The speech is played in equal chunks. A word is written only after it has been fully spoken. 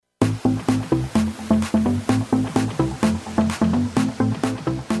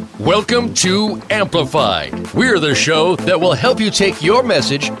Welcome to Amplified. We're the show that will help you take your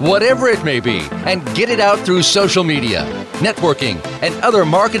message, whatever it may be, and get it out through social media, networking, and other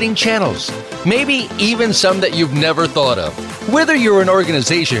marketing channels. Maybe even some that you've never thought of. Whether you're an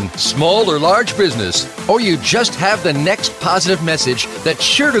organization, small or large business, or you just have the next positive message that's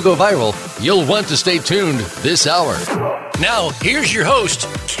sure to go viral, you'll want to stay tuned this hour. Now, here's your host,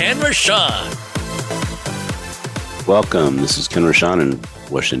 Ken Rochon. Welcome. This is Ken Rochon in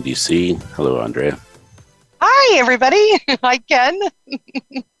Washington, D.C. Hello, Andrea. Hi, everybody. Hi, Ken.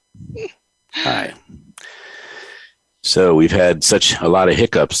 Hi. So we've had such a lot of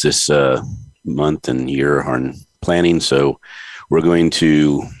hiccups this month and year on planning, so we're going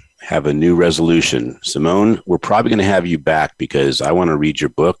to have a new resolution. Simone, we're probably going to have you back because I want to read your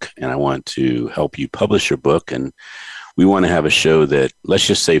book and I want to help you publish your book, and we want to have a show that, let's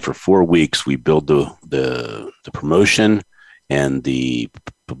just say for 4 weeks, we build the promotion and the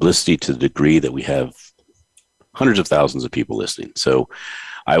publicity to the degree that we have hundreds of thousands of people listening. So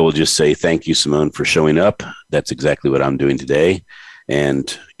I will just say thank you, Simone, for showing up. That's exactly what I'm doing today.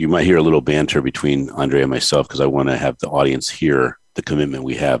 And you might hear a little banter between Andrea and myself because I want to have the audience hear the commitment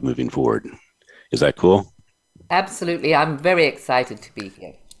we have moving forward. Is that cool? Absolutely. I'm very excited to be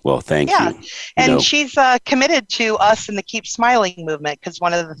here. Well, thank you. And she's committed to us in the Keep Smiling movement because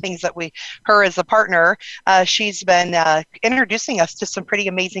one of the things that her as a partner, she's been introducing us to some pretty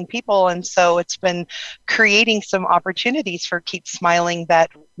amazing people. And so it's been creating some opportunities for Keep Smiling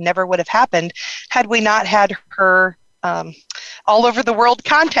that never would have happened had we not had her all over the world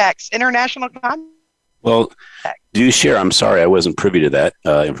contacts, international contacts. Well, do share. I'm sorry, I wasn't privy to that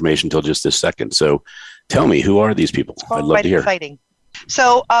information until just this second. So tell me, who are these people? I'd love to hear. Exciting.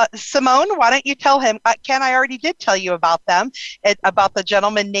 So, Simone, why don't you tell him? Ken, I already did tell you about them, about the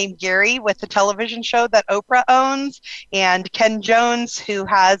gentleman named Gary with the television show that Oprah owns, and Ken Jones, who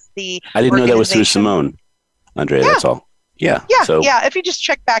has the I didn't know that was through Simone, Andrea, that's all. Yeah. If you just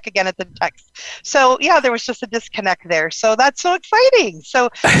check back again at the text. So, there was just a disconnect there. So that's so exciting. So,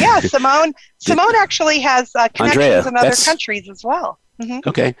 Simone actually has connections in other countries as well. Mm-hmm.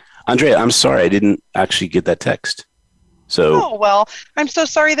 Okay. Andrea, I'm sorry, I didn't actually get that text. Oh, well, I'm so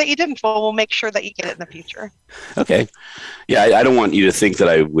sorry that you didn't. Well, we'll make sure that you get it in the future. Okay. Yeah, I don't want you to think that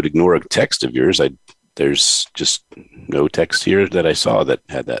I would ignore a text of yours. There's just no text here that I saw that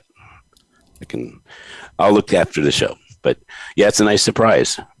had that. I'll look after the show. But yeah, it's a nice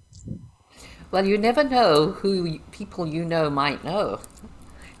surprise. Well, you never know who people you know might know.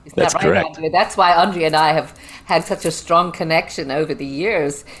 Isn't That's that right, correct. Andrea? That's why Andrea and I have had such a strong connection over the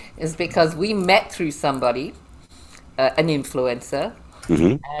years, is because we met through somebody, an influencer,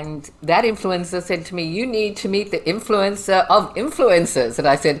 and that influencer said to me, you need to meet the influencer of influencers. And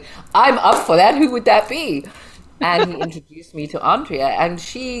I said, I'm up for that. Who would that be? And he introduced me to Andrea, and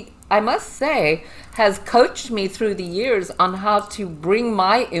she, I must say, has coached me through the years on how to bring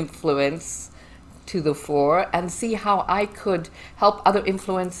my influence to the fore and see how I could help other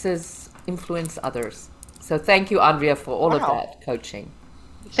influencers influence others. So thank you, Andrea, for all of that coaching.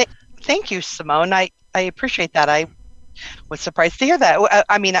 Thank you, Simone. I appreciate that. I was surprised to hear that.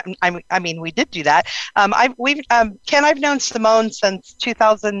 I mean, we did do that. Ken, I've known Simone since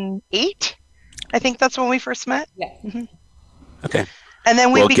 2008. I think that's when we first met. Yeah. Mm-hmm. Okay. And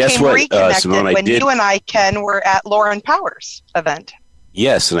then we became reconnected Simone, when you and I, Ken, were at Lauren Powers' event.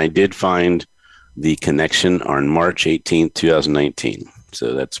 Yes, and I did find the connection on March 18th, 2019.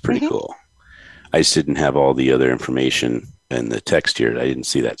 So that's pretty cool. I just didn't have all the other information in the text here. I didn't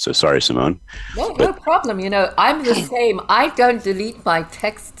see that. So sorry, Simone. No problem. I'm the same. I don't delete my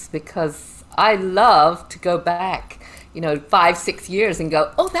texts because I love to go back, 5-6 years and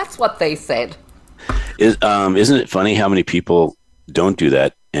go, oh, that's what they said. Isn't it funny how many people don't do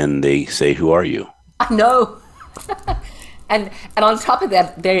that and they say, who are you? I know. and on top of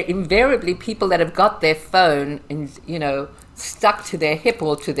that, they're invariably people that have got their phone and, stuck to their hip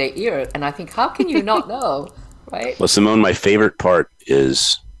or to their ear. And I think, how can you not know? Right? Well, Simone, my favorite part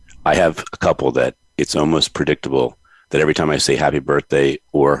is I have a couple that it's almost predictable that every time I say happy birthday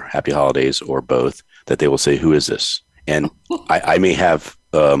or happy holidays or both, that they will say, who is this? And I may have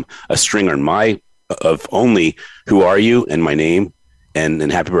a string on of only who are you and my name,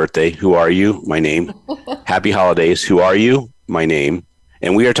 and happy birthday, who are you, my name, happy holidays, who are you, my name.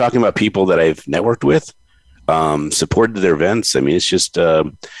 And we are talking about people that I've networked with, supported their events. I mean, it's just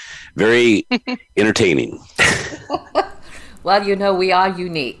very entertaining. Well, we are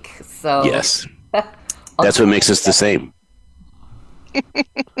unique. So yes, that's what makes us the same.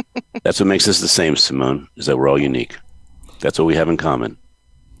 That's what makes us the same, Simone, is that we're all unique. That's what we have in common.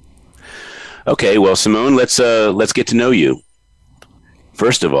 Okay, well, Simone, let's get to know you.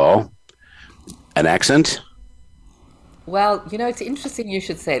 First of all, an accent? Well, it's interesting you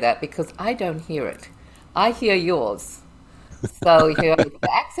should say that because I don't hear it. I hear yours. So, the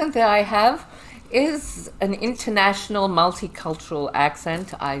accent that I have is an international multicultural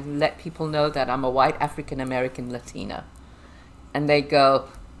accent. I let people know that I'm a white African American Latina. And they go,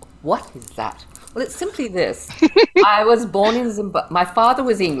 "What is that?" Well, it's simply this. I was born in Zimbabwe. My father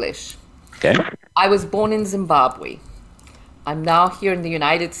was English. Okay. I was born in Zimbabwe. I'm now here in the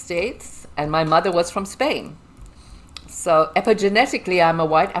United States, and my mother was from Spain. So epigenetically, I'm a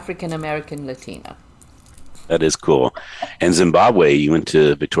white African American Latina. That is cool. And Zimbabwe, you went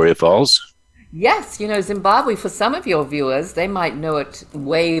to Victoria Falls? Yes, Zimbabwe, for some of your viewers, they might know it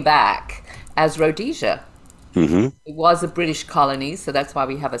way back as Rhodesia. Mm-hmm. It was a British colony, so that's why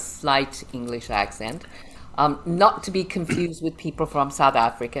we have a slight English accent. Not to be confused with people from South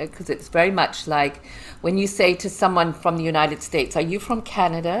Africa, because it's very much like when you say to someone from the United States, "Are you from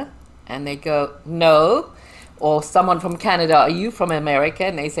Canada?" And they go, "No." Or someone from Canada, "Are you from America?"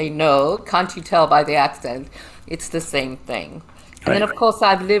 And they say, "No." Can't you tell by the accent? It's the same thing. And then, of course,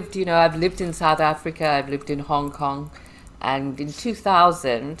 I've lived in South Africa, I've lived in Hong Kong, and in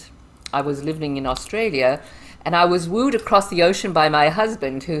 2000, I was living in Australia, and I was wooed across the ocean by my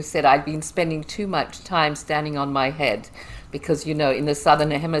husband, who said I'd been spending too much time standing on my head because, in the Southern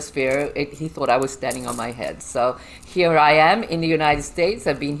Hemisphere, he thought I was standing on my head. So here I am in the United States.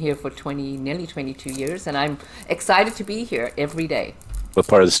 I've been here for nearly 22 years, and I'm excited to be here every day. What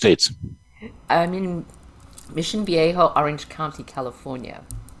part of the States? I'm in Mission Viejo, Orange County, California.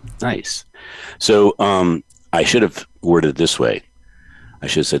 Nice. So I should have worded it this way. I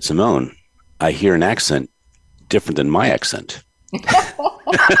should have said, Simone, I hear an accent different than my accent.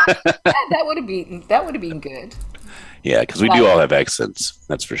 That would have been good. Yeah, because we do all have accents.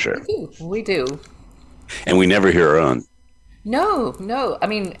 That's for sure. We do. And we never hear our own. No. I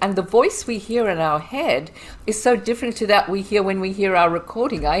mean, and the voice we hear in our head is so different to that we hear when we hear our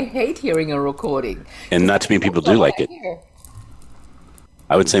recording. I hate hearing a recording. And not too many people do like it.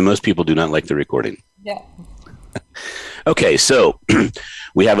 I would say most people do not like the recording. Yeah. Okay, so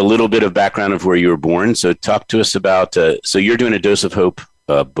we have a little bit of background of where you were born. So talk to us about, so you're doing a Dose of Hope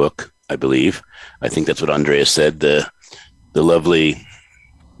book, I believe. I think that's what Andrea said, the lovely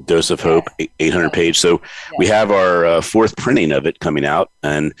Dose of Hope, 800 page. So we have our fourth printing of it coming out,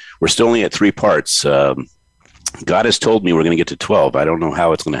 and we're still only at 3 parts. God has told me we're going to get to 12. I don't know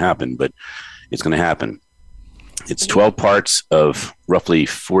how it's going to happen, but it's going to happen. It's 12 parts of roughly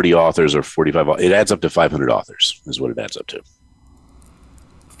 40 authors or 45. It adds up to 500 authors is what it adds up to.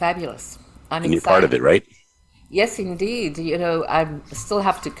 Fabulous. And you're part of it, right? Yes, indeed. I still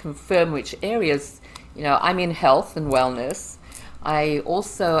have to confirm which areas. I'm in health and wellness. I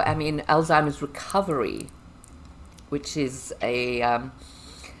also am in Alzheimer's recovery, which is a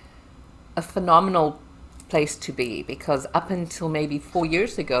phenomenal place to be, because up until maybe 4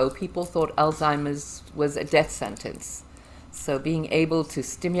 years ago, people thought Alzheimer's was a death sentence. So being able to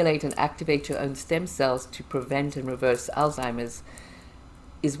stimulate and activate your own stem cells to prevent and reverse Alzheimer's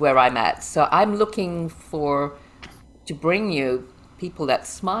is where I'm at. So I'm looking to bring you people that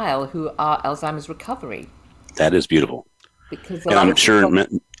smile who are Alzheimer's recovery. That is beautiful. Because and I'm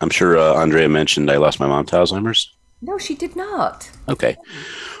sure Andrea mentioned I lost my mom to Alzheimer's. No, she did not. Okay.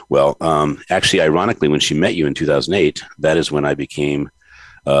 Well, actually, ironically, when she met you in 2008, that is when I became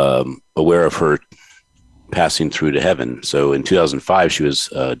aware of her passing through to heaven. So in 2005, she was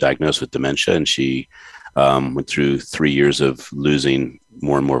diagnosed with dementia, and she went through 3 years of losing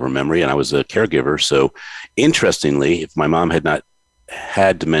more and more of her memory, and I was a caregiver. So interestingly, if my mom had not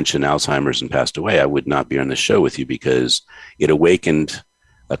had dementia and Alzheimer's and passed away, I would not be on the show with you, because it awakened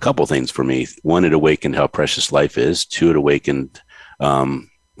a couple things for me. One, it awakened how precious life is. 2, it awakened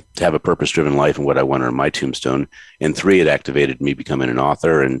to have a purpose-driven life and what I wanted on my tombstone. And 3, it activated me becoming an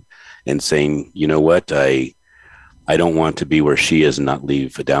author and saying, you know what, I don't want to be where she is and not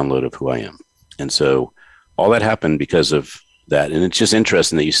leave a download of who I am. And so all that happened because of that. And it's just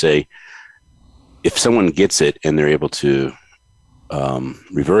interesting that you say, if someone gets it and they're able to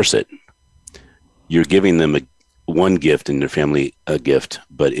reverse it, you're giving them one gift and their family a gift.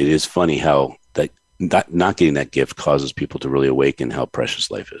 But it is funny how that not getting that gift causes people to really awaken how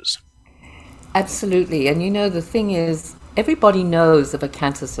precious life is. Absolutely. And the thing is, everybody knows of a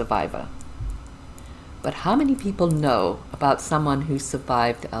cancer survivor. But how many people know about someone who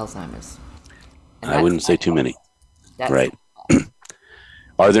survived Alzheimer's? I wouldn't say too many. Right.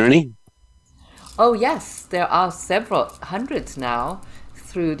 Are there any? Oh, yes. There are several hundreds now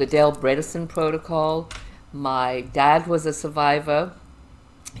through the Dale Bredesen protocol. My dad was a survivor.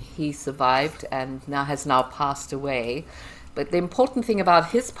 He survived and has now passed away. But the important thing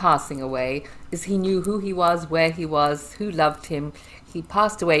about his passing away is he knew who he was, where he was, who loved him. He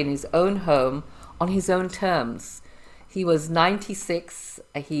passed away in his own home on his own terms. He was 96.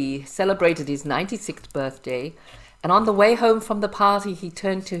 He celebrated his 96th birthday. And on the way home from the party, he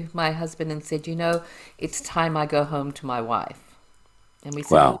turned to my husband and said, it's time I go home to my wife. And we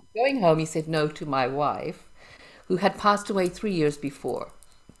said, Wow. Going home? He said, no, to my wife, who had passed away 3 years before.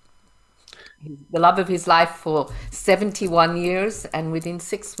 The love of his life for 71 years, and within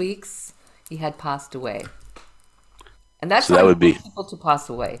 6 weeks, he had passed away. And that's so that would be people to pass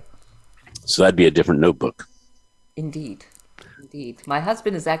away. So that'd be a different notebook. Indeed. My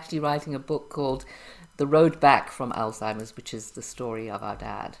husband is actually writing a book called The Road Back from Alzheimer's, which is the story of our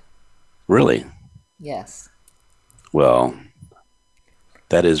dad. Really? Yes. Well,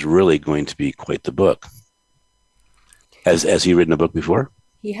 that is really going to be quite the book. Has he written a book before?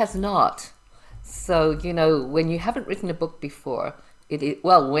 He has not. So, when you haven't written a book before,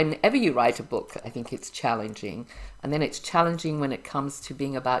 whenever you write a book, I think it's challenging. And then it's challenging when it comes to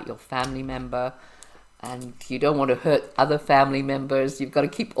being about your family member, and you don't want to hurt other family members. You've got to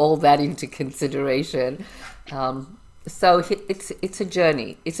keep all that into consideration. So it's a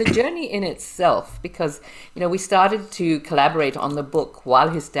journey. It's a journey in itself because, we started to collaborate on the book while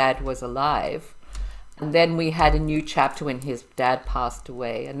his dad was alive. And then we had a new chapter when his dad passed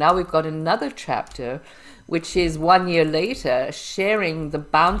away. And now we've got another chapter, which is 1 year later, sharing the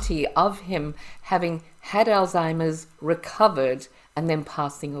bounty of him having had Alzheimer's, recovered, and then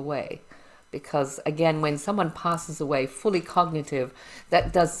passing away. Because again, when someone passes away fully cognitive,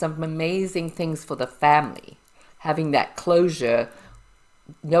 that does some amazing things for the family. Having that closure,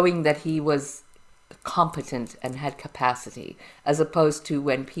 knowing that he was competent and had capacity, as opposed to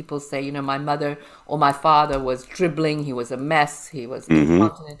when people say, my mother or my father was dribbling, he was a mess, he was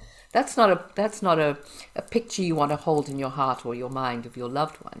incontinent. That's not a picture you want to hold in your heart or your mind of your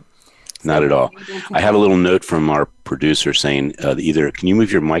loved one. Not at all. I have a little note from our producer saying either can you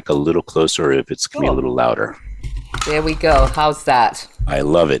move your mic a little closer or if it's can be a little louder. There we go. How's that? I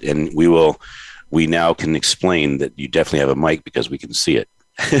love it. And we now can explain that you definitely have a mic because we can see it.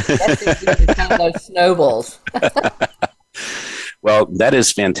 It's kind of those snowballs. Well, that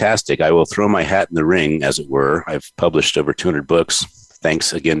is fantastic. I will throw my hat in the ring, as it were. I've published over 200 books,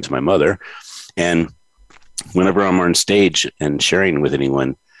 thanks again to my mother. And whenever I'm on stage and sharing with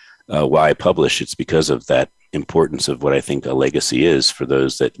anyone why I publish, it's because of that importance of what I think a legacy is for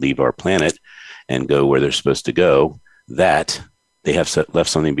those that leave our planet and go where they're supposed to go, that they have left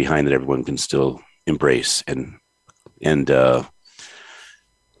something behind that everyone can still embrace and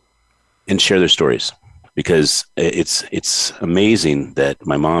share their stories. Because it's amazing that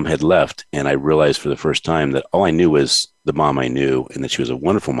my mom had left, and I realized for the first time that all I knew was the mom I knew, and that she was a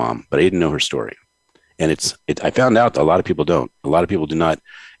wonderful mom, but I didn't know her story. And I found out that a lot of people don't. A lot of people do not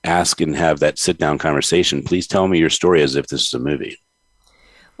ask and have that sit-down conversation. Please tell me your story as if this is a movie.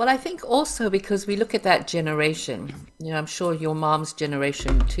 Well, I think also because we look at that generation, I'm sure your mom's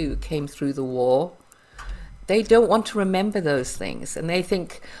generation too came through the war. They don't want to remember those things, and they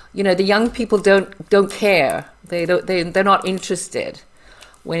think, the young people don't care. They're not interested.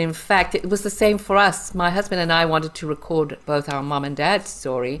 When in fact it was the same for us. My husband and I wanted to record both our mom and dad's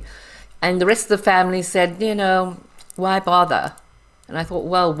story, and the rest of the family said, why bother? And I thought,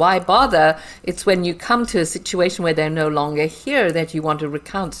 well, why bother? It's when you come to a situation where they're no longer here that you want to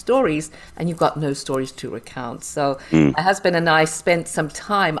recount stories, and you've got no stories to recount. So my husband and I spent some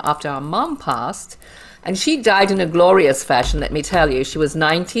time after our mom passed. And she died in a glorious fashion, let me tell you. She was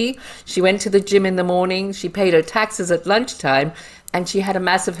 90. She went to the gym in the morning. She paid her taxes at lunchtime. And she had a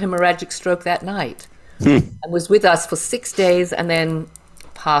massive hemorrhagic stroke that night. And was with us for 6 days and then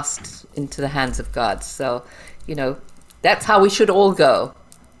passed into the hands of God. So, that's how we should all go.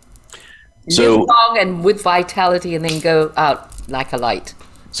 So, live long and with vitality, and then go out like a light.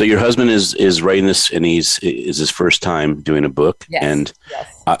 So your husband is writing this, and is his first time doing a book. Yes, and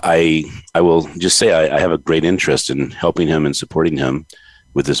yes. I will just say I have a great interest in helping him and supporting him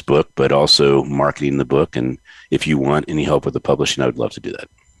with this book, but also marketing the book. And if you want any help with the publishing, I would love to do that.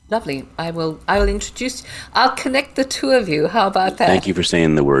 Lovely. I will introduce. I'll connect the two of you. How about that? Thank you for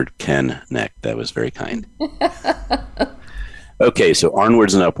saying the word connect. That was very kind. Okay, so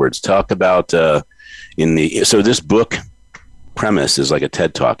onwards and upwards. Talk about so this book premise is like a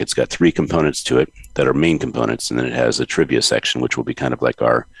TED Talk. It's got 3 components to it that are main components, and then it has a trivia section, which will be kind of like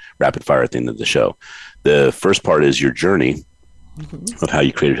our rapid fire at the end of the show. The first part is your journey of how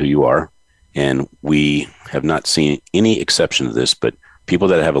you created who you are, and we have not seen any exception to this, but people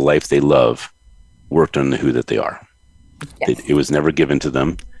that have a life they love worked on the who that they are. Yes. It was never given to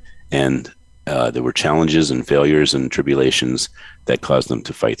them. And there were challenges and failures and tribulations that caused them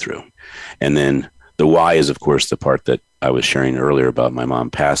to fight through. And then the why is, of course, the part that I was sharing earlier about my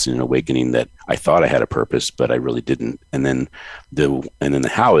mom passing and awakening, that I thought I had a purpose, but I really didn't. And then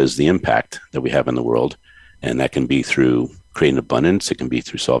the how is the impact that we have in the world. And that can be through creating abundance. It can be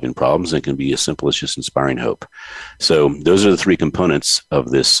through solving problems. And it can be as simple as just inspiring hope. So those are the three components of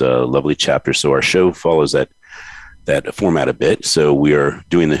this lovely chapter. So our show follows that format a bit. So we are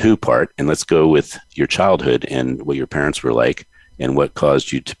doing the who part, and let's go with your childhood and what your parents were like and what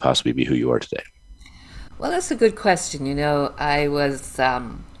caused you to possibly be who you are today. Well, that's a good question. You know, I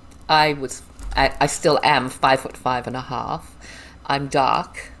still am 5'5.5". I'm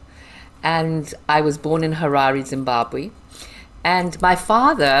dark, and I was born in Harare, Zimbabwe. And my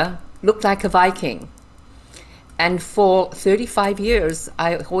father looked like a Viking. And for 35 years,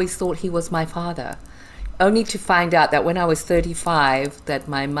 I always thought he was my father, only to find out that when I was 35, that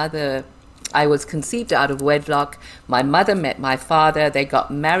I was conceived out of wedlock. My mother met my father. They got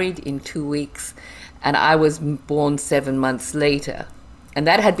married in 2 weeks, and I was born 7 months later. And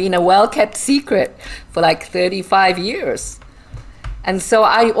that had been a well-kept secret for like 35 years. And so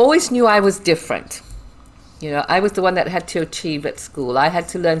I always knew I was different. You know, I was the one that had to achieve at school. I had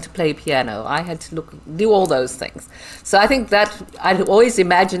to learn to play piano. I had to do all those things. So I think that I'd always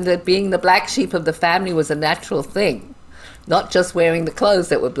imagined that being the black sheep of the family was a natural thing, not just wearing the clothes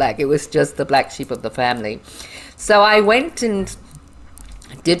that were black. It was just the black sheep of the family. So I went and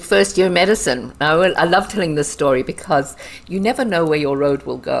did first year medicine. I love telling this story because you never know where your road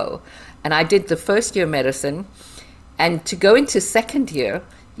will go. And I did the first year medicine, and to go into second year,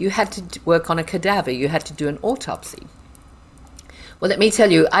 you had to work on a cadaver. You had to do an autopsy. Well, let me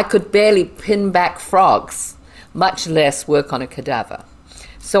tell you, I could barely pin back frogs, much less work on a cadaver.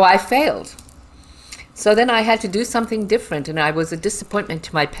 So I failed. So then I had to do something different, and I was a disappointment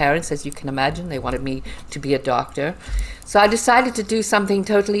to my parents, as you can imagine. They wanted me to be a doctor. So I decided to do something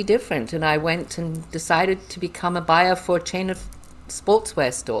totally different, and I went and decided to become a buyer for a chain of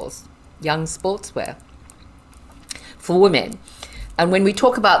sportswear stores, young sportswear for women. And when we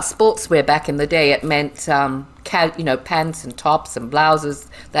talk about sportswear back in the day, it meant pants and tops and blouses,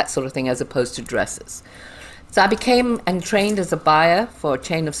 that sort of thing, as opposed to dresses. So I became and trained as a buyer for a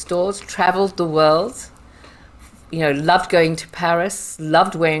chain of stores, traveled the world, loved going to Paris,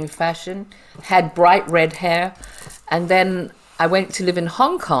 loved wearing fashion, had bright red hair. And then I went to live in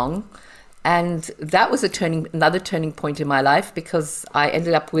Hong Kong, and that was another turning point in my life, because I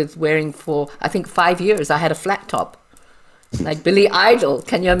ended up with wearing for, I think, 5 years, I had a flat top. Like Billy Idol,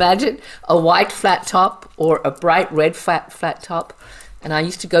 can you imagine? A white flat top or a bright red flat top. And I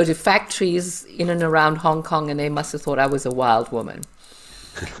used to go to factories in and around Hong Kong, and they must have thought I was a wild woman.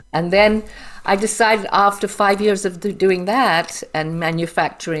 And then I decided, after 5 years of doing that and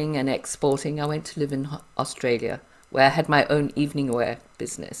manufacturing and exporting, I went to live in Australia, where I had my own evening wear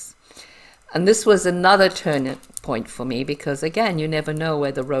business. And this was another turning point for me, because again, you never know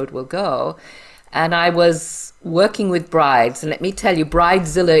where the road will go. And I was working with brides, and let me tell you,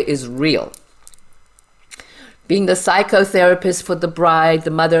 Bridezilla is real. Being the psychotherapist for the bride,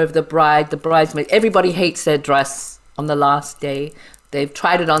 the mother of the bride, the bridesmaid, everybody hates their dress on the last day. They've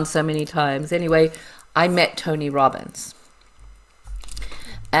tried it on so many times. Anyway, I met Tony Robbins.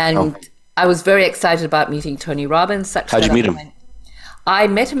 And I was very excited about meeting Tony Robbins. How'd you meet him? I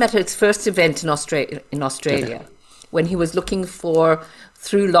met him at his first event in Australia, when he was looking for,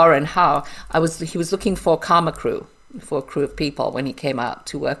 through Lauren Howe, he was looking for a karma crew, for a crew of people when he came out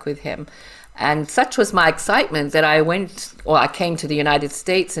to work with him. And such was my excitement that I came to the United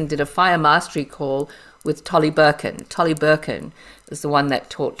States and did a fire mastery call with Tolly Birkin. Tolly Birkin is the one that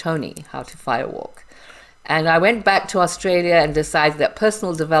taught Tony how to firewalk. And I went back to Australia and decided that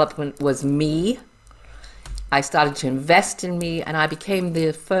personal development was me. I started to invest in me, and I became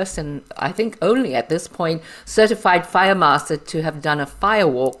the first, and I think only at this point, certified fire master to have done a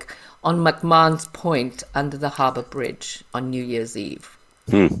firewalk on McMahon's Point under the Harbour Bridge on New Year's Eve.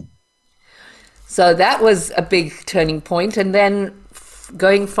 So that was a big turning point. And then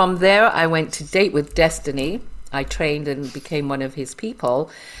going from there, I went to Date with Destiny. I trained and became one of his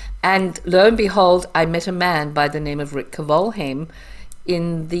people. And lo and behold, I met a man by the name of Rick Kavolheim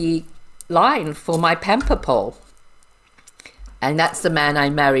in the line for my pamper pole. And that's the man I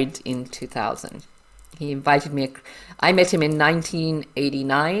married in 2000. He invited me. I met him in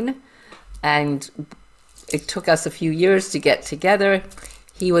 1989, and it took us a few years to get together.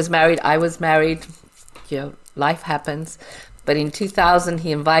 He was married, I was married, life happens. But in 2000,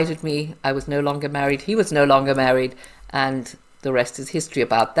 he invited me. I was no longer married. He was no longer married. And the rest is history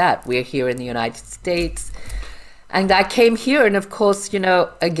about that. We're here in the United States. And I came here, and of course,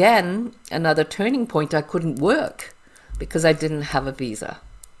 again, another turning point, I couldn't work because I didn't have a visa.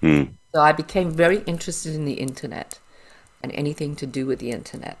 So I became very interested in the internet and anything to do with the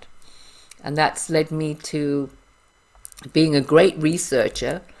internet. And that's led me to being a great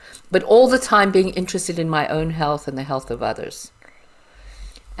researcher, but all the time being interested in my own health and the health of others.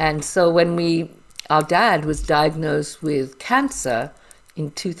 And so when our dad was diagnosed with cancer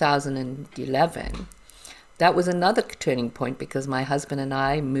in 2011, that was another turning point, because my husband and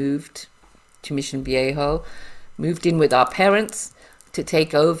I moved to Mission Viejo, moved in with our parents to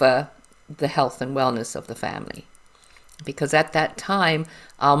take over the health and wellness of the family. Because at that time,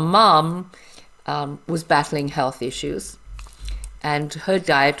 our mom was battling health issues, and her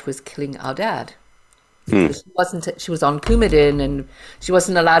diet was killing our dad. She was on Coumadin, and she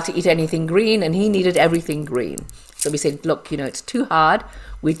wasn't allowed to eat anything green, and he needed everything green. So we said, look, it's too hard,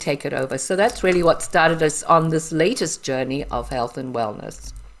 we take it over. So that's really what started us on this latest journey of health and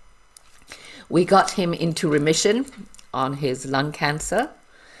wellness. We got him into remission on his lung cancer,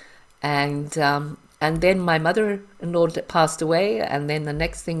 and then my mother-in-law passed away, and then the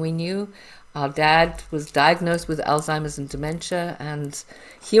next thing we knew, our dad was diagnosed with Alzheimer's and dementia, and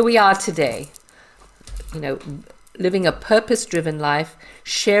here we are today, living a purpose-driven life,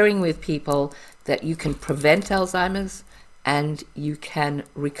 sharing with people that you can prevent Alzheimer's and you can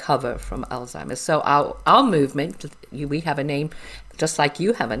recover from Alzheimer's. So our movement, we have a name, just like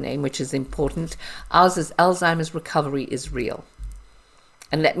you have a name, which is important. Ours is Alzheimer's Recovery is Real.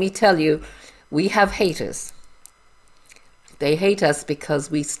 And let me tell you, we have haters. They hate us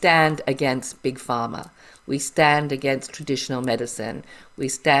because we stand against Big Pharma. We stand against traditional medicine. We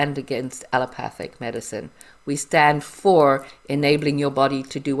stand against allopathic medicine. We stand for enabling your body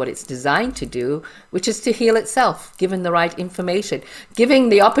to do what it's designed to do, which is to heal itself, given the right information. Giving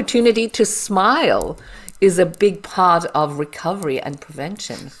the opportunity to smile is a big part of recovery and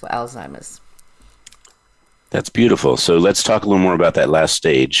prevention for Alzheimer's. That's beautiful. So let's talk a little more about that last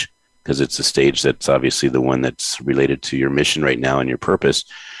stage, because it's a stage that's obviously the one that's related to your mission right now and your purpose.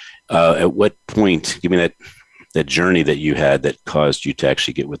 At what point, give me that journey that you had that caused you to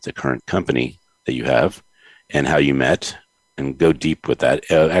actually get with the current company that you have, and how you met, and go deep with that.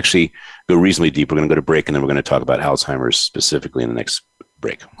 Actually, go reasonably deep. We're going to go to break, and then we're going to talk about Alzheimer's specifically in the next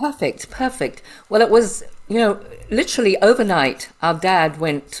break. Perfect. Well, it was, literally overnight, our dad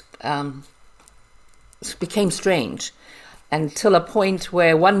became strange, until a point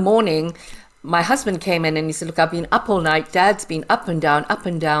where one morning my husband came in and he said, look, I've been up all night. Dad's been up and down, up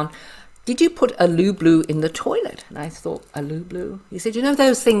and down. Did you put Alu Blue in the toilet? And I thought, Alu Blue? He said,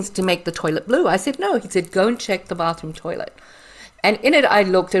 those things to make the toilet blue? I said, no. He said, go and check the bathroom toilet. And in it, I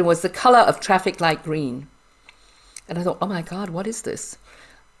looked, and it was the color of traffic light green. And I thought, oh my God, what is this?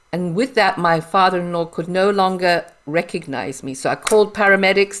 And with that, my father-in-law could no longer recognize me. So I called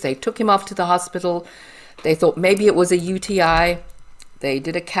paramedics. They took him off to the hospital. They thought maybe it was a UTI. They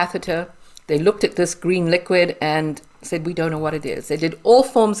did a catheter. They looked at this green liquid and said, we don't know what it is. They did all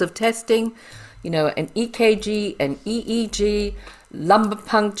forms of testing, an EKG, an EEG, lumbar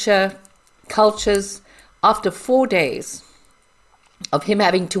puncture, cultures. After 4 days of him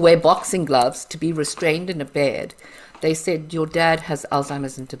having to wear boxing gloves to be restrained in a bed, they said, your dad has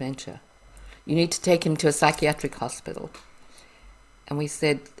Alzheimer's and dementia. You need to take him to a psychiatric hospital. And we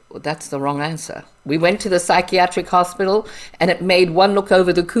said, well, that's the wrong answer. We went to the psychiatric hospital, and it made one look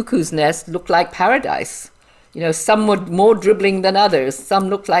over the cuckoo's nest look like paradise. Some were more dribbling than others. Some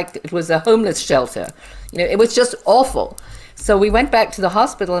looked like it was a homeless shelter. It was just awful. So we went back to the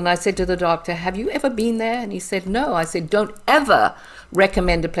hospital, and I said to the doctor, have you ever been there? And he said, no. I said, don't ever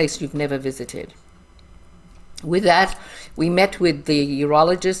recommend a place you've never visited. With that, we met with the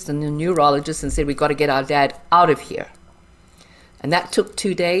urologist and the neurologist and said, we've got to get our dad out of here. And that took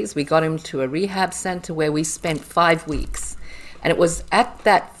 2 days. We got him to a rehab center where we spent 5 weeks. And it was at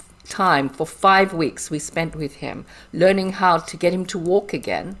that time, for 5 weeks, we spent with him, learning how to get him to walk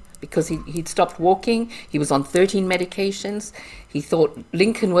again, because he'd stopped walking. He was on 13 medications. He thought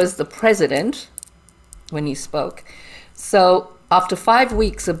Lincoln was the president when he spoke. So after 5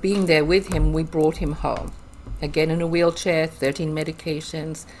 weeks of being there with him, we brought him home. Again in a wheelchair, 13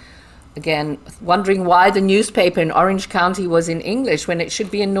 medications. Again, wondering why the newspaper in Orange County was in English when it should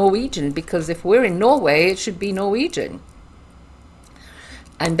be in Norwegian, because if we're in Norway, it should be Norwegian.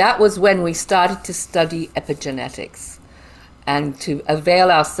 And that was when we started to study epigenetics and to avail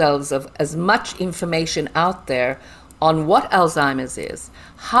ourselves of as much information out there on what Alzheimer's is,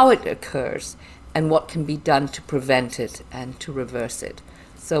 how it occurs, and what can be done to prevent it and to reverse it.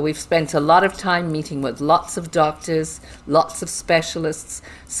 So we've spent a lot of time meeting with lots of doctors, lots of specialists,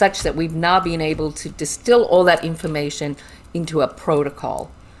 such that we've now been able to distill all that information into a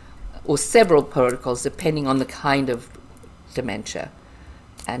protocol, or several protocols, depending on the kind of dementia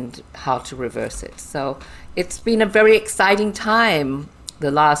and how to reverse it. So it's been a very exciting time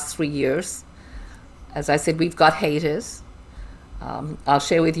the last 3 years. As I said, we've got haters. I'll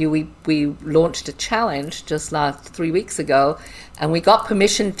share with you, we launched a challenge just 3 weeks ago, and we got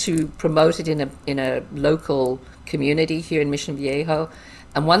permission to promote it in a local community here in Mission Viejo.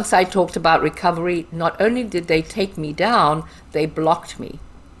 And once I talked about recovery, not only did they take me down, they blocked me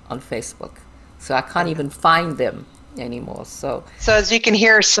on Facebook. So I can't even find them anymore. So as you can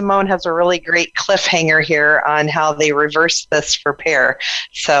hear, Simone has a really great cliffhanger here on how they reverse this for Pear.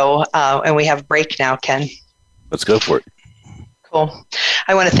 So, and we have break now, Ken. Let's go for it. Cool.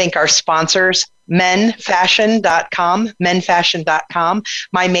 I want to thank our sponsors, menfashion.com,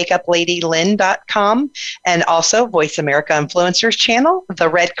 mymakeupladylynn.com, and also Voice America Influencers Channel, the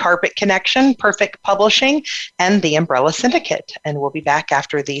Red Carpet Connection, Perfect Publishing, and the Umbrella Syndicate. And we'll be back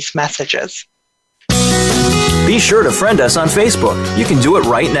after these messages. Be sure to friend us on Facebook. You can do it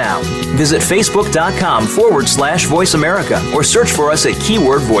right now. Visit facebook.com/Voice America or search for us at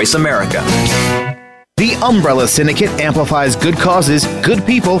keyword Voice America. The Umbrella Syndicate amplifies good causes, good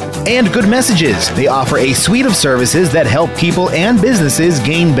people, and good messages. They offer a suite of services that help people and businesses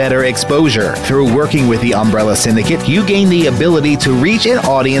gain better exposure. Through working with the Umbrella Syndicate, you gain the ability to reach an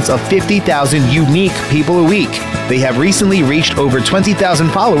audience of 50,000 unique people a week. They have recently reached over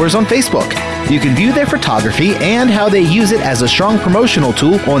 20,000 followers on Facebook. You can view their photography and how they use it as a strong promotional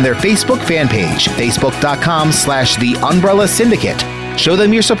tool on their Facebook fan page, facebook.com/The Umbrella Syndicate. Show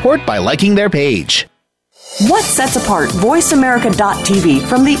them your support by liking their page. What sets apart VoiceAmerica.tv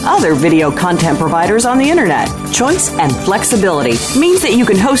from the other video content providers on the internet? Choice and flexibility means that you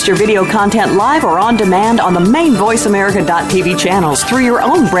can host your video content live or on demand on the main VoiceAmerica.tv channels through your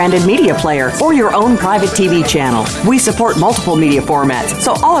own branded media player or your own private TV channel. We support multiple media formats,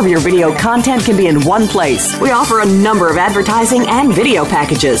 so all of your video content can be in one place. We offer a number of advertising and video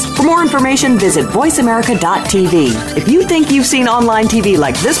packages. For more information, visit VoiceAmerica.tv. If you think you've seen online TV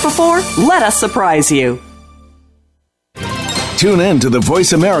like this before, let us surprise you. Tune in to the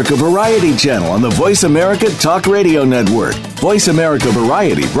Voice America Variety channel on the Voice America Talk Radio Network. Voice America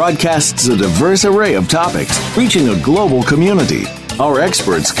Variety broadcasts a diverse array of topics, reaching a global community. Our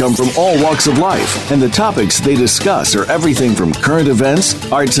experts come from all walks of life, and the topics they discuss are everything from current events,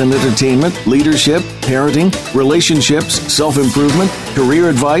 arts and entertainment, leadership, parenting, relationships, self-improvement, career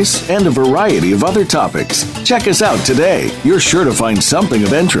advice, and a variety of other topics. Check us out today. You're sure to find something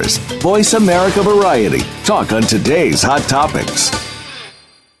of interest. Voice America Variety. Talk on today's hot topics.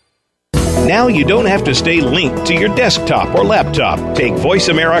 Now you don't have to stay linked to your desktop or laptop. Take Voice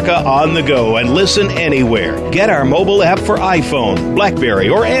America on the go and listen anywhere. Get our mobile app for iPhone, BlackBerry,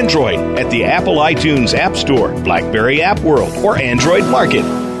 or Android at the Apple iTunes App Store, BlackBerry App World, or Android Market.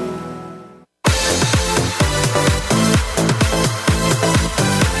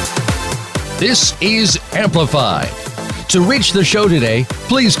 This is Amplified. To reach the show today,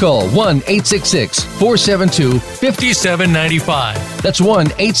 please call 1-866-472-5795. That's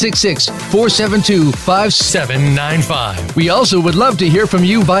 1-866-472-5795. We also would love to hear from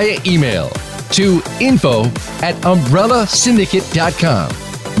you via email to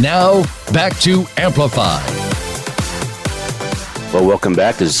info@umbrellasyndicate.com. Now, back to Amplify. Well, welcome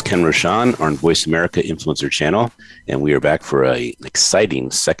back. This is Ken Rochon on Voice America Influencer Channel, and we are back for an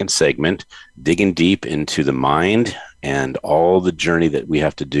exciting second segment, digging deep into the mind and all the journey that we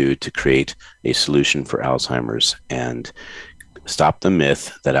have to do to create a solution for Alzheimer's and stop the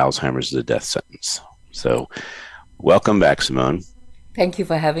myth that Alzheimer's is a death sentence. So welcome back, Simone. Thank you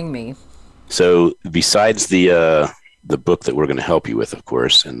for having me. So besides the book that we're going to help you with, of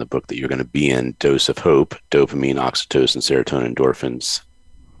course, and the book that you're going to be in, Dose of Hope, Dopamine, Oxytocin, Serotonin, Endorphins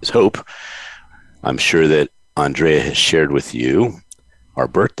is Hope, I'm sure that Andrea has shared with you our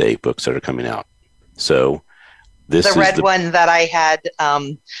birthday books that are coming out. So this is the red one that I had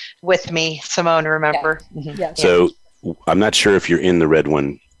with me, Simone, remember? Yeah. Mm-hmm. Yeah. So I'm not sure if you're in the red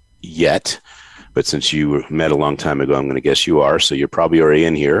one yet, but since you met a long time ago, I'm going to guess you are. So you're probably already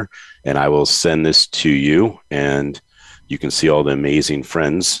in here, and I will send this to you, and you can see all the amazing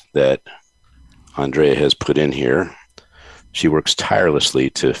friends that Andrea has put in here. She works tirelessly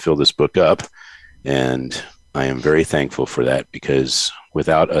to fill this book up, and I am very thankful for that, because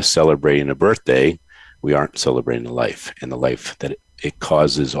without us celebrating a birthday, we aren't celebrating the life and the life that it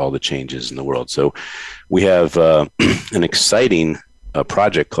causes all the changes in the world. So we have an exciting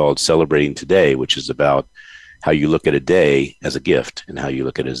project called Celebrating Today, which is about how you look at a day as a gift and how you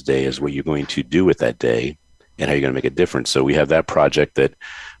look at a day as what you're going to do with that day and how you're going to make a difference. So we have that project that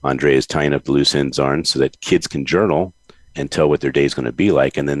Andrea is tying up the loose ends on so that kids can journal and tell what their day is going to be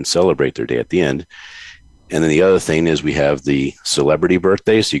like and then celebrate their day at the end. And then the other thing is we have the celebrity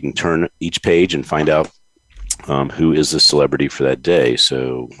birthday. So you can turn each page and find out who is the celebrity for that day.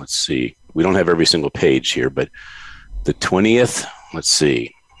 So let's see. We don't have every single page here, but the 20th, let's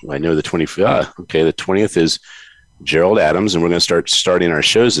see. I know the 25th. Okay, the 20th is Gerald Adams, and we're going to start starting our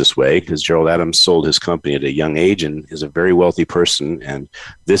shows this way because Gerald Adams sold his company at a young age and is a very wealthy person. And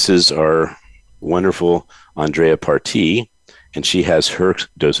this is our wonderful Andrea Partee, and she has her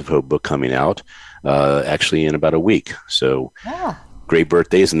Dose of Hope book coming out actually in about a week. So great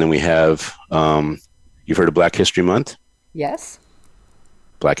birthdays. And then we have, you've heard of Black History Month? Yes.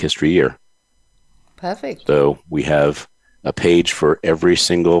 Black History Year. Perfect. So we have a page for every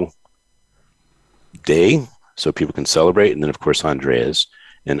single day so people can celebrate. And then, of course, Andrea's.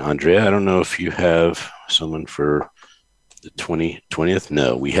 And Andrea, I don't know if you have someone for the 20th.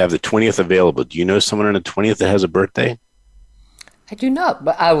 No, we have the 20th available. Do you know someone on the 20th that has a birthday? I do not,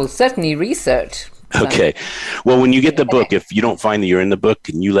 but I will certainly research. Okay. Well, when you get the book, if you don't find that you're in the book,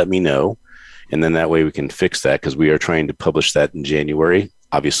 can you let me know? And then that way we can fix that because we are trying to publish that in January.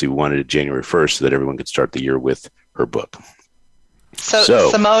 Obviously, we wanted it January 1st so that everyone could start the year with her book. So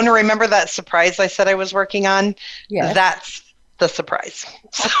Simone, remember that surprise I said I was working on? Yeah. That's the surprise.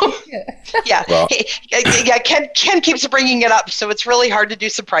 So, yeah. Well, Ken keeps bringing it up, so it's really hard to do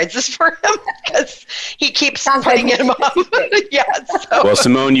surprises for him because he keeps putting it up. Yeah. So. Well,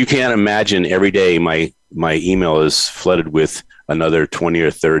 Simone, you can't imagine every day my email is flooded with another 20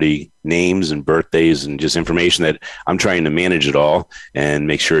 or 30 names and birthdays and just information that I'm trying to manage it all and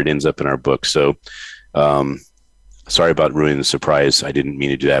make sure it ends up in our book. So, sorry about ruining the surprise. I didn't mean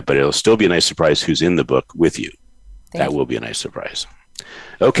to do that, but it'll still be a nice surprise who's in the book with you. That will be a nice surprise.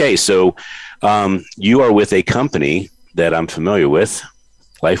 Okay, so you are with a company that I'm familiar with,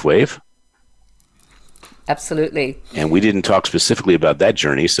 LifeWave. Absolutely. And we didn't talk specifically about that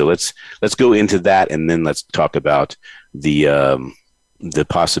journey, so let's go into that, and then let's talk about the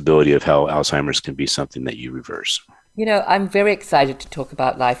possibility of how Alzheimer's can be something that you reverse. You know, I'm very excited to talk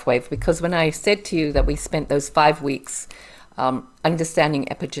about LifeWave because when I said to you that we spent those 5 weeks understanding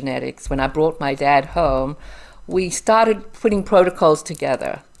epigenetics, when I brought my dad home, we started putting protocols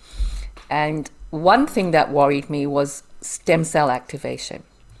together. And one thing that worried me was stem cell activation.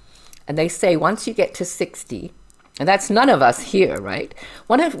 And they say once you get to 60, and that's none of us here, right?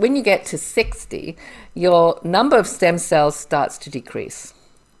 When you get to 60, your number of stem cells starts to decrease.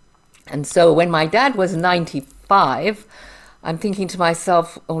 And so when my dad was 95, I'm thinking to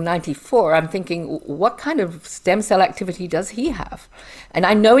myself, 94, I'm thinking, what kind of stem cell activity does he have? And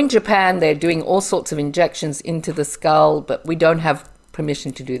I know in Japan they're doing all sorts of injections into the skull, but we don't have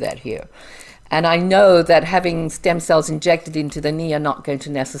permission to do that here. And I know that having stem cells injected into the knee are not going to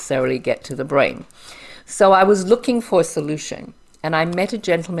necessarily get to the brain. So I was looking for a solution, and I met a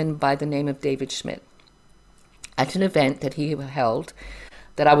gentleman by the name of David Schmidt at an event that he held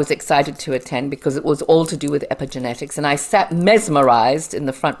that I was excited to attend because it was all to do with epigenetics. And I sat mesmerized in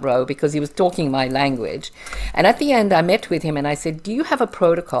the front row because he was talking my language. And at the end, I met with him and I said, do you have a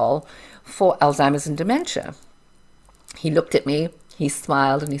protocol for Alzheimer's and dementia? He looked at me, he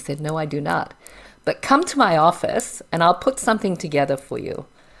smiled, and he said, no, I do not. But come to my office and I'll put something together for you.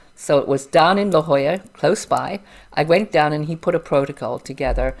 So it was down in La Jolla, close by. I went down and he put a protocol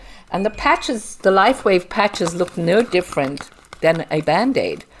together. And the patches, the LifeWave patches, looked no different than a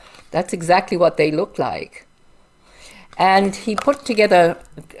Band-Aid. That's exactly what they look like. And he put together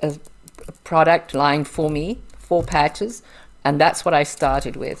a product line for me, 4 patches, and that's what I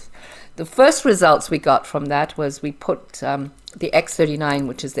started with. The first results we got from that was we put the X39,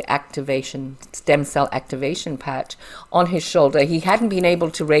 which is the stem cell activation patch, on his shoulder. He hadn't been able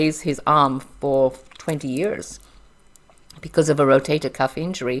to raise his arm for 20 years because of a rotator cuff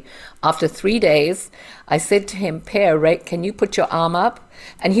injury. After 3 days, I said to him, Per, can you put your arm up?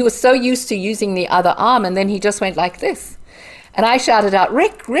 And he was so used to using the other arm, and then he just went like this. And I shouted out,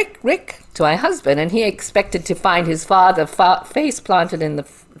 Rick, Rick, Rick, to my husband, and he expected to find his father face planted in the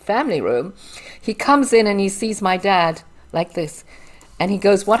family room. He comes in and he sees my dad like this. And he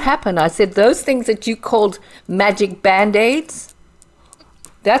goes, what happened? I said, those things that you called magic Band-Aids,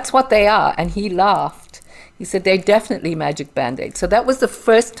 that's what they are. And he laughed. He said, they're definitely magic Band-Aids. So that was the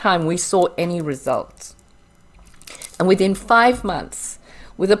first time we saw any results. And within 5 months,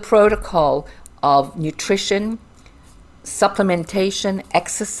 with a protocol of nutrition, supplementation,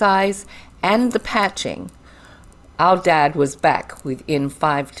 exercise, and the patching, our dad was back within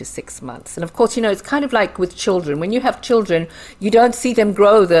 5 to 6 months. And of course, it's kind of like with children. When you have children, you don't see them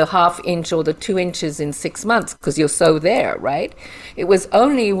grow the 1/2 inch or the 2 inches in 6 months because you're so there, right? It was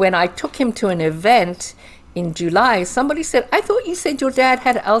only when I took him to an event in July, somebody said, "I thought you said your dad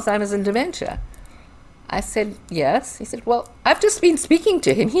had Alzheimer's and dementia." I said, "Yes." He said, "Well, I've just been speaking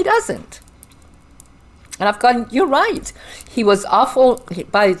to him. He doesn't." And I've gone, "You're right. He was awful."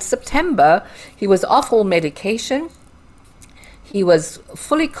 By September, he was off all medication. He was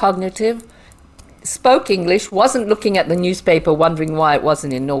fully cognitive, spoke English, wasn't looking at the newspaper wondering why it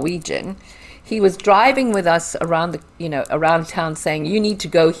wasn't in Norwegian. He was driving with us around around town saying, "You need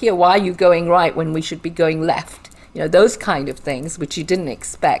to go here. Why are you going right when we should be going left?" Those kind of things which you didn't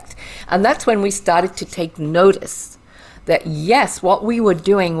expect. And that's when we started to take notice that, yes, what we were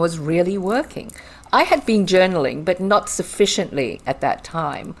doing was really working. I had been journaling, but not sufficiently at that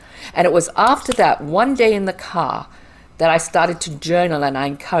time. And it was after that, one day in the car, that I started to journal, and I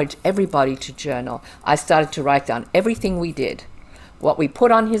encourage everybody to journal. I started to write down everything we did, what we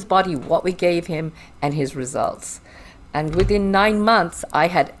put on his body, what we gave him, and his results. And within 9 months, I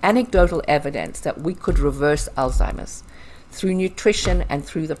had anecdotal evidence that we could reverse Alzheimer's through nutrition and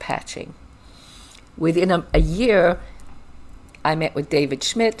through the patching. Within a year, I met with David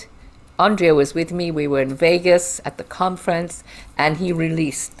Schmidt. Andrea was with me. We were in Vegas at the conference, and he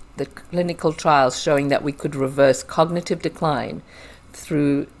released the clinical trials showing that we could reverse cognitive decline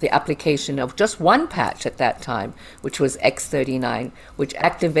through the application of just one patch at that time, which was X39, which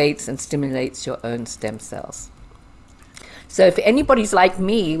activates and stimulates your own stem cells. So if anybody's like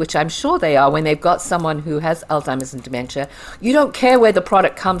me, which I'm sure they are when they've got someone who has Alzheimer's and dementia, you don't care where the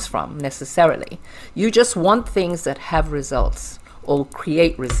product comes from necessarily. You just want things that have results or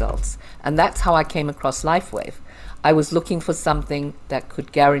create results. And that's how I came across LifeWave. I was looking for something that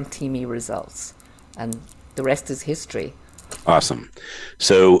could guarantee me results. And the rest is history. Awesome.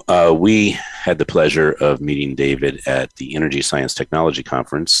 So we had the pleasure of meeting David at the Energy Science Technology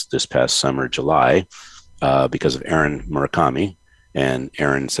Conference this past summer, July, because of Aaron Murakami. And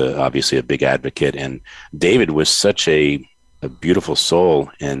Aaron's obviously a big advocate. And David was such a beautiful soul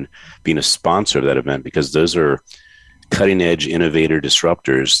in being a sponsor of that event, because those are cutting edge innovator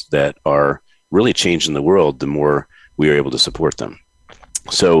disruptors that are really changing the world the more we are able to support them.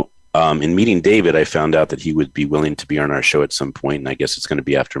 So in meeting David, I found out that he would be willing to be on our show at some point, and I guess it's going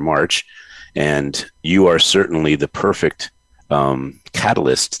to be after March. And you are certainly the perfect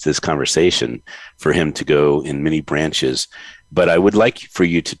catalyst to this conversation for him to go in many branches. But I would like for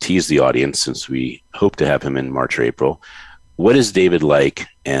you to tease the audience, since we hope to have him in March or April. What is David like?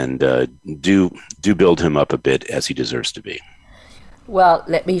 And do build him up a bit as he deserves to be. Well,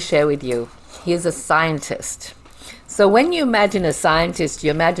 let me share with you. He is a scientist. So when you imagine a scientist,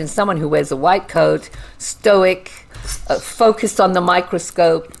 you imagine someone who wears a white coat, stoic, focused on the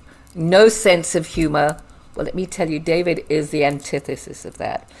microscope, no sense of humor. Well, let me tell you, David is the antithesis of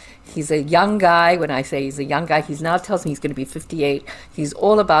that. He's a young guy. When I say he's a young guy, he now tells me he's going to be 58. He's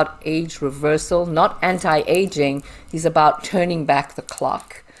all about age reversal, not anti-aging. He's about turning back the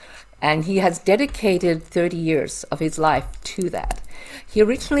clock. And he has dedicated 30 years of his life to that. He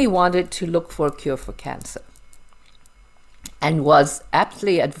originally wanted to look for a cure for cancer, and was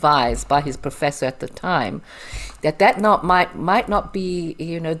aptly advised by his professor at the time that might not be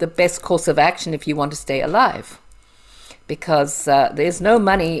the best course of action if you want to stay alive, because there's no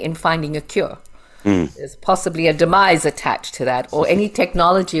money in finding a cure. There's possibly a demise attached to that, or any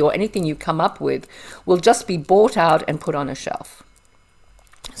technology or anything you come up with will just be bought out and put on a shelf.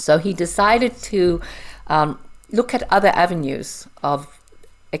 So he decided to look at other avenues of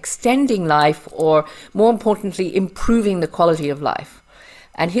extending life, or more importantly, improving the quality of life.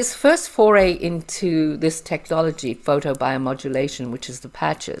 And his first foray into this technology, photobiomodulation, which is the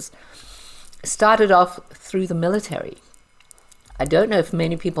patches, started off through the military. I don't know if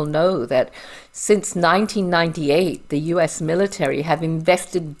many people know that since 1998, the US military have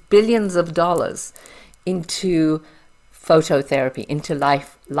invested billions of dollars into phototherapy, into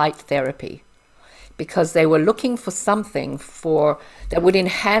light therapy, because they were looking for something that would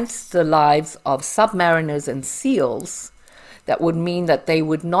enhance the lives of submariners and SEALs, that would mean that they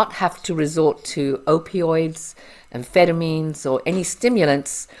would not have to resort to opioids, amphetamines, or any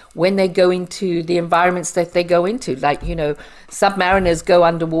stimulants when they go into the environments that they go into. Like, submariners go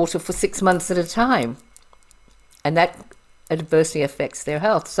underwater for 6 months at a time, and that adversely affects their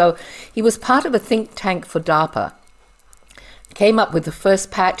health. So he was part of a think tank for DARPA. Came up with the first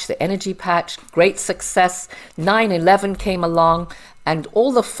patch, the energy patch, great success. 9/11 came along, and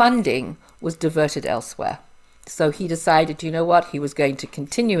all the funding was diverted elsewhere. So he decided, you know what, he was going to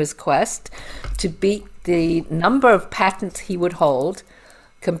continue his quest to beat the number of patents he would hold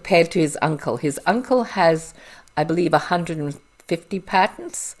compared to his uncle. His uncle has, I believe, 150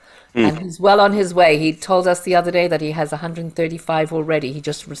 patents, and he's well on his way. He told us the other day that he has 135 already. He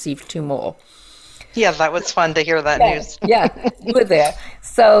just received 2 more. Yeah, that was fun to hear that news. Yeah, you were there.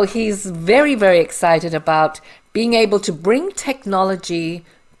 So he's very, very excited about being able to bring technology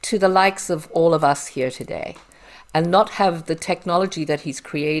to the likes of all of us here today, and not have the technology that he's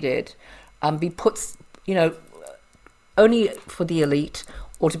created be put, only for the elite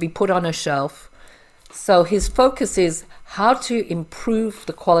or to be put on a shelf. So his focus is how to improve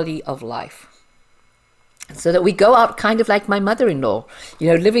the quality of life, so that we go out kind of like my mother-in-law,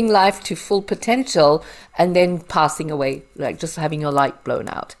 living life to full potential and then passing away, like just having your light blown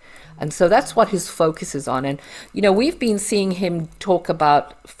out. And so that's what his focus is on. And, we've been seeing him talk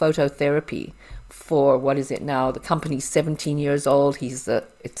about phototherapy for, what is it now? The company's 17 years old.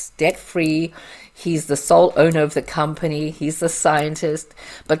 It's debt-free. He's the sole owner of the company. He's the scientist.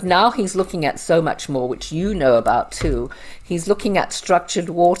 But now he's looking at so much more, which you know about too. He's looking at structured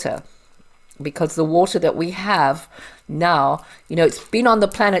water, because the water that we have now, it's been on the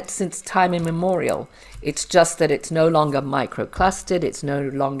planet since time immemorial. It's just that it's no longer microclustered. It's no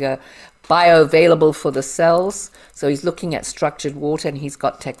longer bioavailable for the cells. So he's looking at structured water, and he's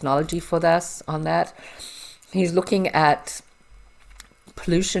got technology for us on that. He's looking at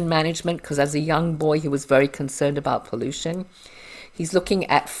pollution management, because as a young boy, he was very concerned about pollution. He's looking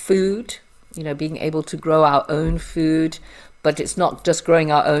at food, being able to grow our own food. But it's not just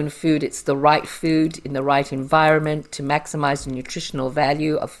growing our own food, it's the right food in the right environment to maximize the nutritional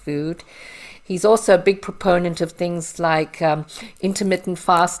value of food. He's also a big proponent of things like intermittent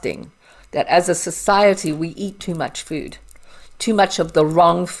fasting, that as a society we eat too much food, too much of the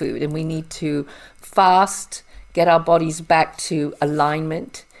wrong food, and we need to fast, get our bodies back to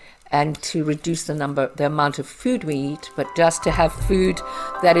alignment, and to reduce the amount of food we eat, but just to have food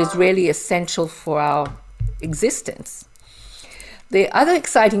that is really essential for our existence. The other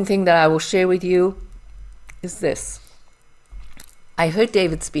exciting thing that I will share with you is this. I heard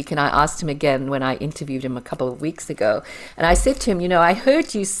David speak, and I asked him again when I interviewed him a couple of weeks ago. And I said to him, I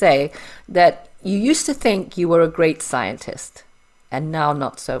heard you say that you used to think you were a great scientist, and now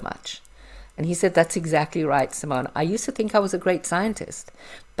not so much. And he said, that's exactly right, Simone. I used to think I was a great scientist,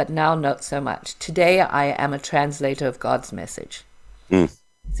 but now not so much. Today, I am a translator of God's message.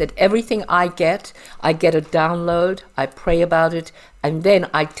 He said, everything I get a download, I pray about it, and then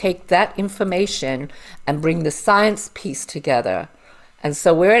I take that information and bring the science piece together. And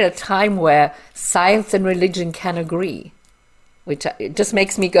so we're at a time where science and religion can agree, which it just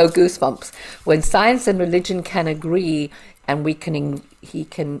makes me go goosebumps. When science and religion can agree, and he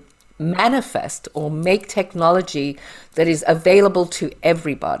can manifest or make technology that is available to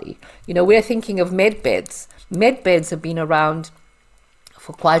everybody. We're thinking of med beds. Med beds have been around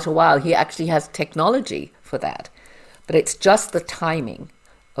for quite a while. He actually has technology for that, but it's just the timing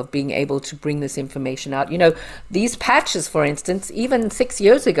of being able to bring this information out. These patches, for instance, even 6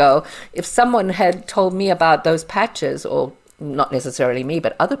 years ago, if someone had told me about those patches, or not necessarily me,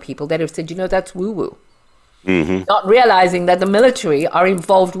 but other people, they'd have said, that's woo-woo. Not realizing that the military are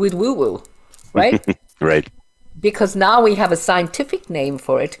involved with woo-woo, right? Right. Because now we have a scientific name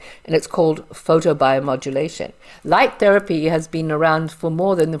for it, and it's called photobiomodulation. Light therapy has been around for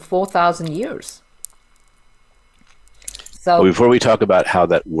more than 4,000 years. So, before we talk about how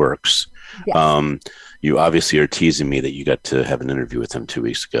that works, yes. You obviously are teasing me that you got to have an interview with him 2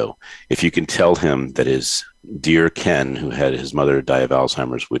 weeks ago. If you can tell him that his dear Ken, who had his mother die of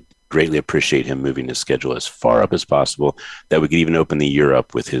Alzheimer's, would greatly appreciate him moving his schedule as far up as possible, that we could even open the year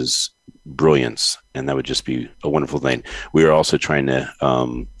up with his brilliance, and that would just be a wonderful thing. We are also trying to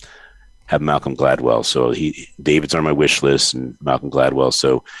have Malcolm Gladwell. So David's on my wish list, and Malcolm Gladwell.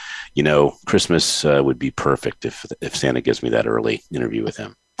 So, Christmas would be perfect if Santa gives me that early interview with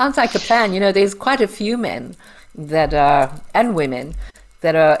him. Sounds like a plan. There's quite a few men and women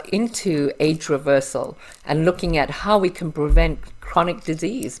that are into age reversal and looking at how we can prevent chronic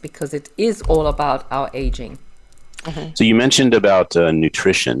disease, because it is all about our aging. So you mentioned about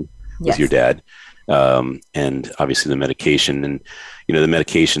nutrition with Yes. your dad, and obviously the medication, and the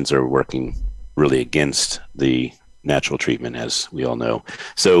medications are working really against the natural treatment, as we all know.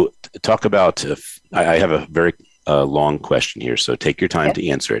 So talk about, I have a very long question here, so take your time to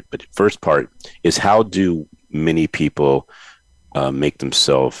answer it. But first part is, how do many people make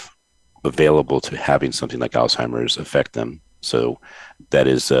themselves available to having something like Alzheimer's affect them? So that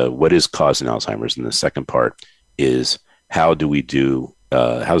is, what is causing Alzheimer's? And the second part is, how do we do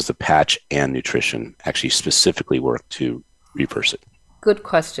how's the patch and nutrition actually specifically work to reverse it? Good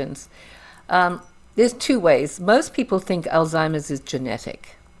questions. There's two ways. Most people think Alzheimer's is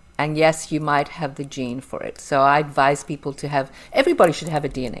genetic. And yes, you might have the gene for it. So I advise people everybody should have a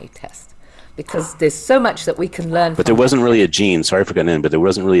DNA test, because there's so much that we can learn. But there wasn't really a gene, sorry for getting in, but there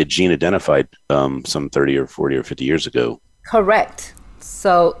wasn't really a gene identified some 30 or 40 or 50 years ago. Correct.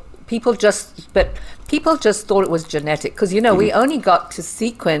 So people just thought it was genetic, because, we only got to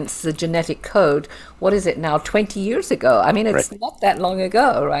sequence the genetic code, what is it now, 20 years ago? I mean, it's not that long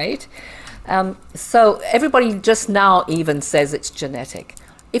ago, right? So everybody just now even says it's genetic.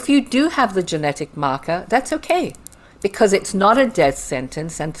 If you do have the genetic marker, that's okay, because it's not a death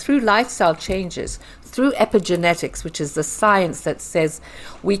sentence. And through lifestyle changes, through epigenetics, which is the science that says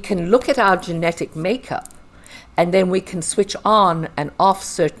we can look at our genetic makeup, and then we can switch on and off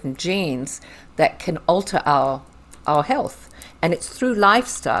certain genes that can alter our health. And it's through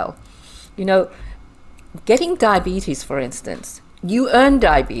lifestyle. Getting diabetes, for instance, you earn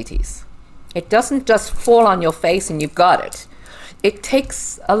diabetes. It doesn't just fall on your face and you've got it. It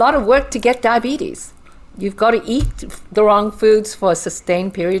takes a lot of work to get diabetes. You've got to eat the wrong foods for a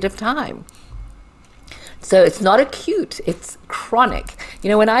sustained period of time. So it's not acute, it's chronic.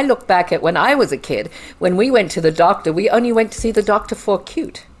 When I look back at when I was a kid, when we went to the doctor, we only went to see the doctor for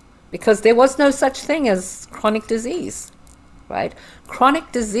acute, because there was no such thing as chronic disease, right?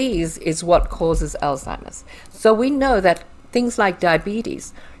 Chronic disease is what causes Alzheimer's. So we know that things like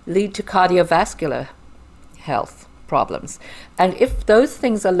diabetes lead to cardiovascular health problems. And if those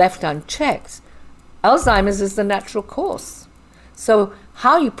things are left unchecked, Alzheimer's is the natural course. So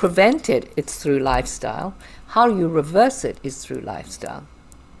how you prevent it, it's through lifestyle. How you reverse it is through lifestyle.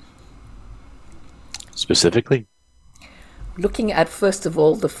 Specifically? Looking at, first of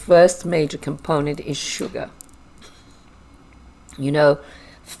all, the first major component is sugar.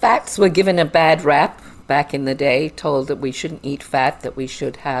 Fats were given a bad rap back in the day, told that we shouldn't eat fat, that we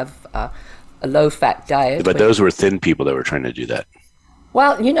should have a low-fat diet. But those were thin people that were trying to do that.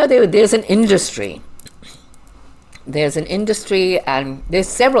 Well, there's an industry. There's an industry, and there's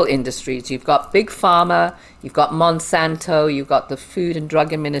several industries. You've got Big Pharma, you've got Monsanto, you've got the Food and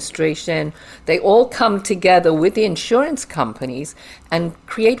Drug Administration. They all come together with the insurance companies and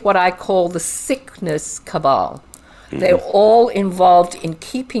create what I call the sickness cabal. Mm-hmm. They're all involved in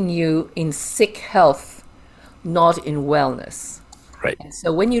keeping you in sick health, not in wellness. Right. And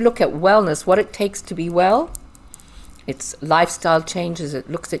so when you look at wellness, what it takes to be well, it's lifestyle changes. It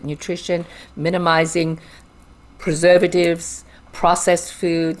looks at nutrition, minimizing preservatives, processed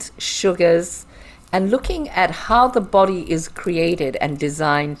foods, sugars, and looking at how the body is created and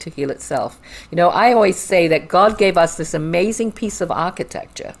designed to heal itself. I always say that God gave us this amazing piece of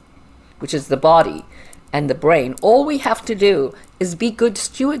architecture, which is the body and the brain. All we have to do is be good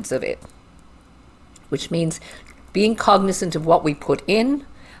stewards of it, which means being cognizant of what we put in,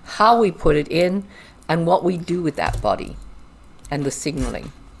 how we put it in, and what we do with that body and the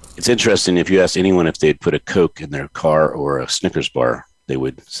signaling. It's interesting, if you ask anyone if they'd put a Coke in their car or a Snickers bar, they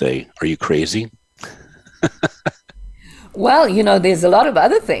would say, "Are you crazy?" Well, there's a lot of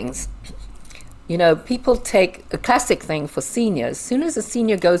other things. People take a classic thing for seniors. As soon as a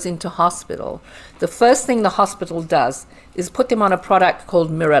senior goes into hospital, the first thing the hospital does is put them on a product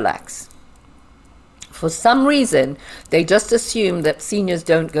called Miralax. For some reason, they just assume that seniors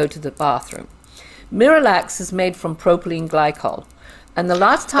don't go to the bathroom. Miralax is made from propylene glycol. And the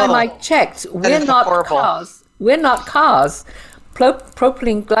last time I checked, we're not cars. We're not cars.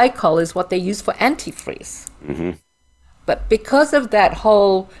 Propylene glycol is what they use for antifreeze. Mm-hmm. But because of that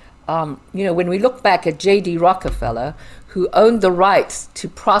whole, when we look back at J.D. Rockefeller, who owned the rights to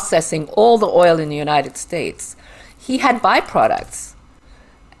processing all the oil in the United States, he had byproducts.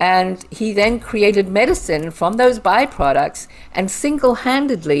 And he then created medicine from those byproducts and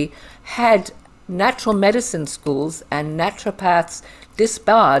single-handedly had natural medicine schools and naturopaths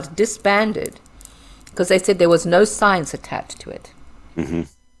disbanded, because they said there was no science attached to it. Mm-hmm.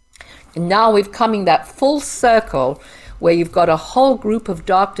 And now we've coming that full circle where you've got a whole group of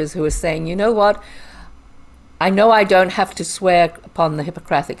doctors who are saying, you know what, I know I don't have to swear upon the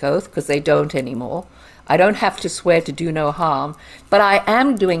Hippocratic Oath, because they don't anymore. I don't have to swear to do no harm, but I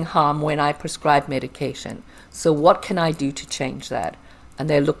am doing harm when I prescribe medication. So what can I do to change that? And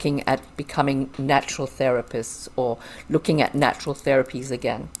they're looking at becoming natural therapists or looking at natural therapies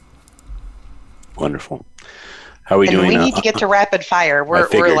again. Wonderful. How are we doing? We need to get to rapid fire.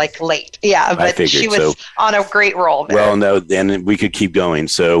 We're like late. Yeah, but she was on a great roll there. Well, no, and we could keep going.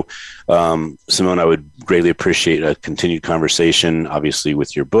 So, Simone, I would greatly appreciate a continued conversation, obviously,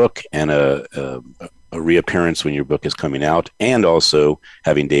 with your book and a a reappearance when your book is coming out, and also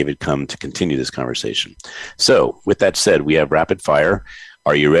having David come to continue this conversation. So with that said, we have rapid fire.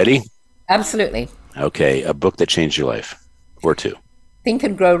 Are you ready? Absolutely. Okay. A book that changed your life, or two. Think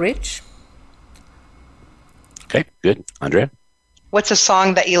and Grow Rich. Okay, good. Andrea? What's a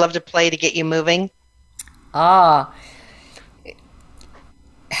song that you love to play to get you moving?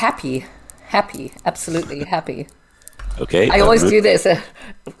 Happy, absolutely happy. Okay. I always do this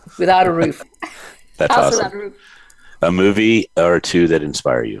without a roof. That's House awesome. without a roof. A movie or two that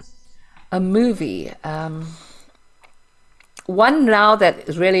inspire you? A movie. One now that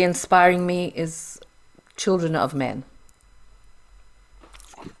is really inspiring me is Children of Men.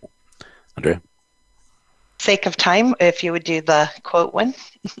 Andrea? Sake of time, if you would do the quote one.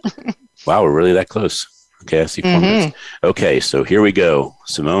 Wow, we're really that close. Okay, I see 4 minutes. Okay, so here we go.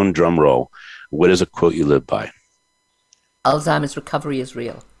 Simone, drum roll. What is a quote you live by? Alzheimer's recovery is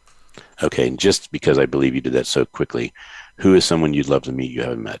real. Okay, and just because I believe you did that so quickly, who is someone you'd love to meet you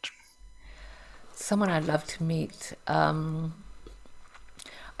haven't met? Someone I'd love to meet. I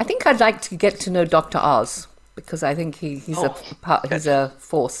think I'd like to get to know Dr. Oz, because I think he's a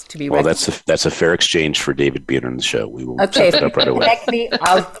force to be reckoned. Well, that's a fair exchange for David being on the show. We will okay, set it up right away. Connect me,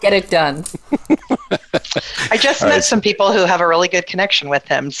 I'll get it done. I just met some people who have a really good connection with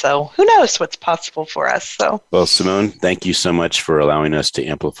him, so who knows what's possible for us. So, well, Simone, thank you so much for allowing us to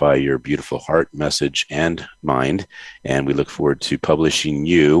amplify your beautiful heart, message, and mind, and we look forward to publishing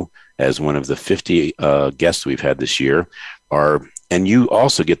you as one of the 50 guests we've had this year. And you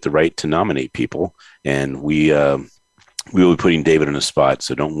also get the right to nominate people, and we will be putting David in a spot,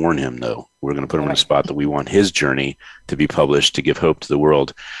 so don't warn him, though. We're going to put him in a spot that we want his journey to be published to give hope to the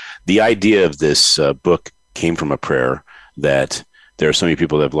world. The idea of this book came from a prayer that there are so many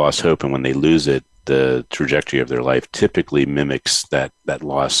people that have lost hope, and when they lose it, the trajectory of their life typically mimics that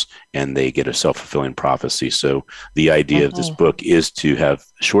loss, and they get a self-fulfilling prophecy. So the idea of this book is to have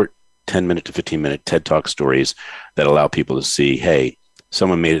short 10-minute to 15-minute TED Talk stories that allow people to see, hey,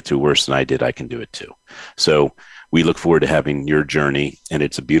 someone made it through worse than I did. I can do it too. So we look forward to having your journey, and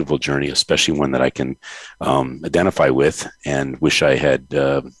it's a beautiful journey, especially one that I can identify with, and wish I had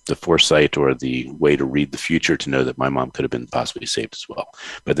the foresight or the way to read the future to know that my mom could have been possibly saved as well.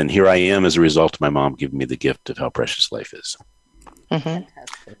 But then here I am as a result of my mom giving me the gift of how precious life is.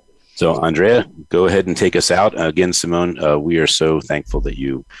 So, Andrea, go ahead and take us out. Again, Simone, we are so thankful that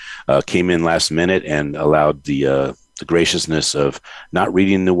you came in last minute and allowed the graciousness of not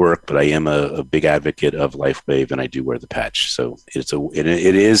reading the work, but I am a big advocate of LifeWave, and I do wear the patch. So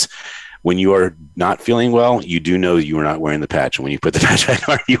it is when you are not feeling well, you do know you are not wearing the patch, and when you put the patch back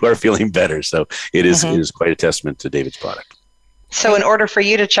on, you are feeling better. So it is quite a testament to David's product. So in order for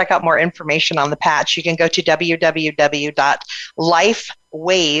you to check out more information on the patch, you can go to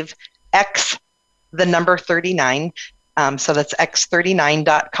www.lifewavex39. So that's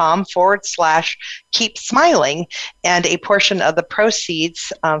x39.com/keep smiling. And a portion of the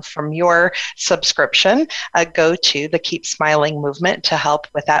proceeds from your subscription go to the Keep Smiling movement to help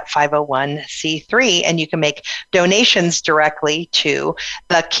with that 501c3. And you can make donations directly to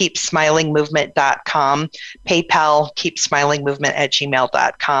the keepsmilingmovement.com, PayPal,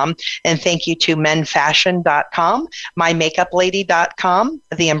 keepsmilingmovement@gmail.com. And thank you to menfashion.com, mymakeuplady.com,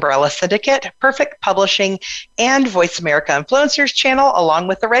 the Umbrella Syndicate, Perfect Publishing, and Voice America Influencers channel, along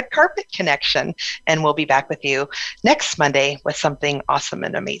with the Red Carpet Connection. And we'll be back with you next Monday with something awesome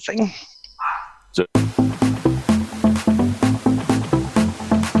and amazing.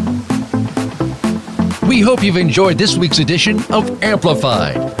 We hope you've enjoyed this week's edition of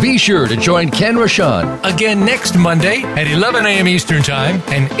Amplified. Be sure to join Ken Rochon again next Monday at 11 a.m. Eastern Time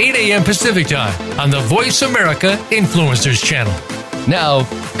and 8 a.m. Pacific Time on the Voice America Influencers channel. Now,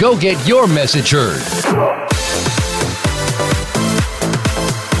 go get your message heard.